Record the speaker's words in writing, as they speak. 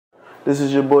This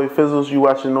is your boy Phizzles. You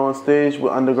watching On Stage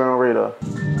with Underground Radar.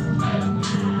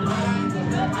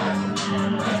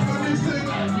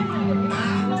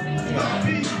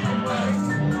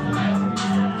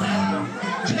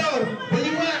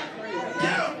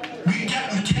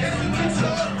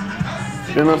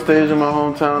 Being on stage in my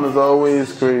hometown is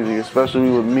always crazy,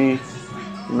 especially with me.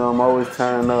 You know, I'm always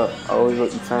turning up. I always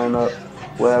look to turn up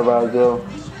wherever I go.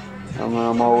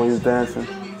 I'm always dancing,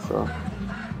 so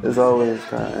it's always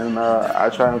kind. And I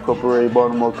try to incorporate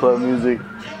Baltimore club music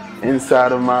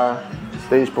inside of my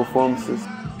stage performances.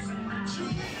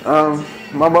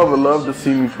 My mother loved to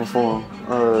see me perform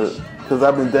because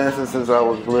I've been dancing since I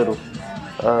was little.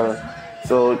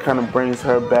 So it kind of brings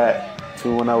her back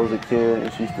to when I was a kid,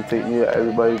 and she used to take me to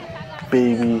everybody's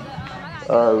baby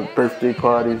birthday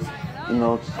parties. You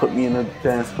know, put me in a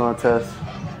dance contest,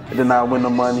 and then I win the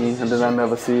money, and then I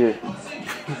never see it.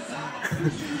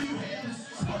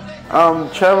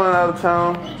 Traveling out of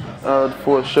town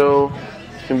for a show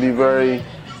can be very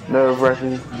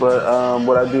nerve-wracking, but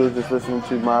what I do is just listen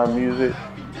to my music,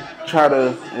 try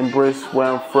to embrace where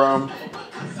I'm from,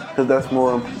 because that's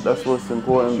what's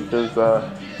important. Because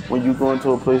when you go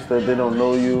into a place that they don't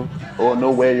know you or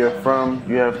know where you're from,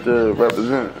 you have to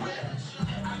represent.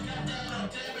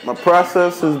 My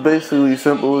process is basically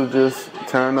simple. It's just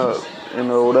turn up, you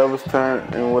know, whatever's turn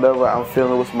and whatever I'm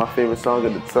feeling. What's my favorite song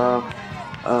at the time?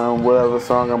 Whatever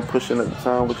song I'm pushing at the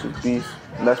time, which is Beast.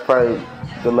 And that's probably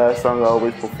the last song I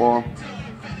always perform,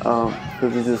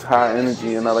 because it's just high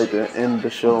energy, and I like to end the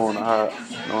show on a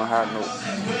high note.